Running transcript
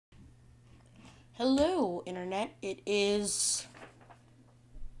Hello, Internet. It is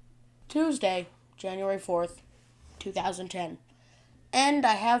Tuesday, January 4th, 2010. And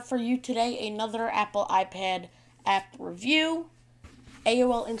I have for you today another Apple iPad app review.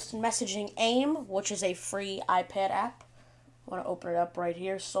 AOL Instant Messaging AIM, which is a free iPad app. I want to open it up right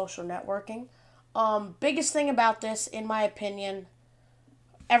here, social networking. Biggest thing about this, in my opinion,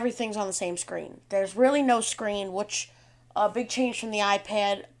 everything's on the same screen. There's really no screen, which a big change from the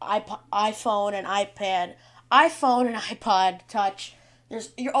iPhone and iPod Touch.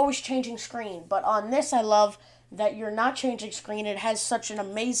 You're always changing screen, but on this, I love that you're not changing screen. It has such an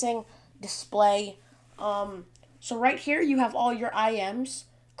amazing display. So right here, you have all your IMs.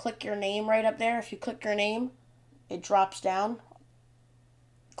 Click your name right up there. If you click your name, it drops down.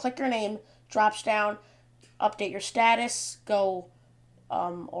 Click your name, drops down. Update your status. Go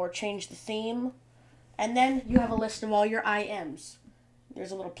or change the theme. And then you have a list of all your IMs. There's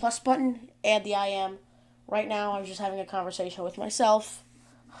a little plus button, add the IM. Right now, I was just having a conversation with myself.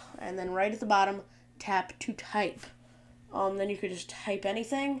 And then right at the bottom, tap to type. Then you could just type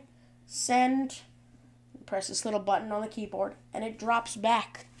anything, send, press this little button on the keyboard, and it drops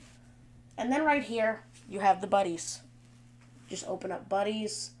back. And then right here, you have the buddies. Just open up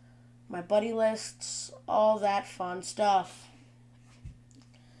buddies, my buddy lists, all that fun stuff.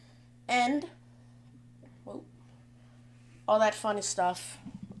 And all that funny stuff,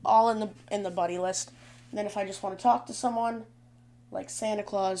 all in the buddy list. And then if I just want to talk to someone, like Santa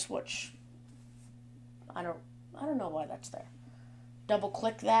Claus, which I don't know why that's there. Double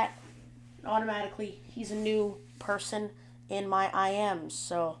click that, automatically he's a new person in my IMs.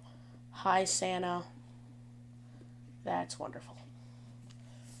 So, hi Santa. That's wonderful.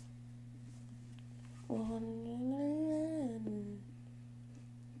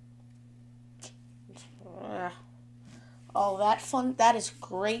 Oh, that fun. That is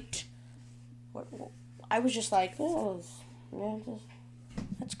great. I was just like, oh, yeah,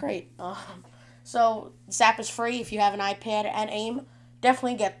 that's great. So, this app is free if you have an iPad and AIM.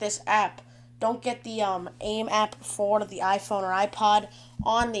 Definitely get this app. Don't get the AIM app for the iPhone or iPod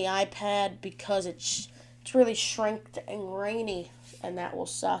on the iPad because it's really shrinked and grainy, and that will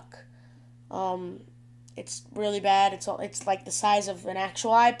suck. It's really bad. It's like the size of an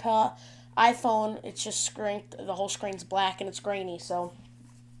actual iPhone. It's just screened. The whole screen's black and it's grainy. So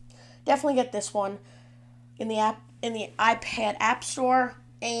definitely get this one in the iPad App Store.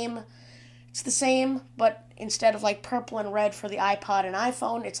 AIM. It's the same, but instead of like purple and red for the iPod and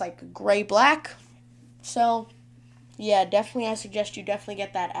iPhone, it's like gray black. So yeah, definitely I suggest you definitely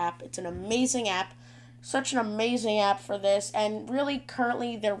get that app. It's an amazing app. Such an amazing app for this, and really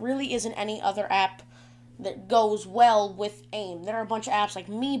currently there really isn't any other app that goes well with AIM. There are a bunch of apps like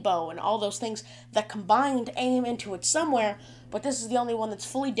Meebo and all those things that combined AIM into it somewhere, but this is the only one that's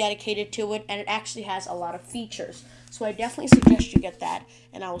fully dedicated to it, and it actually has a lot of features. So I definitely suggest you get that,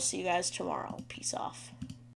 and I will see you guys tomorrow. Peace off.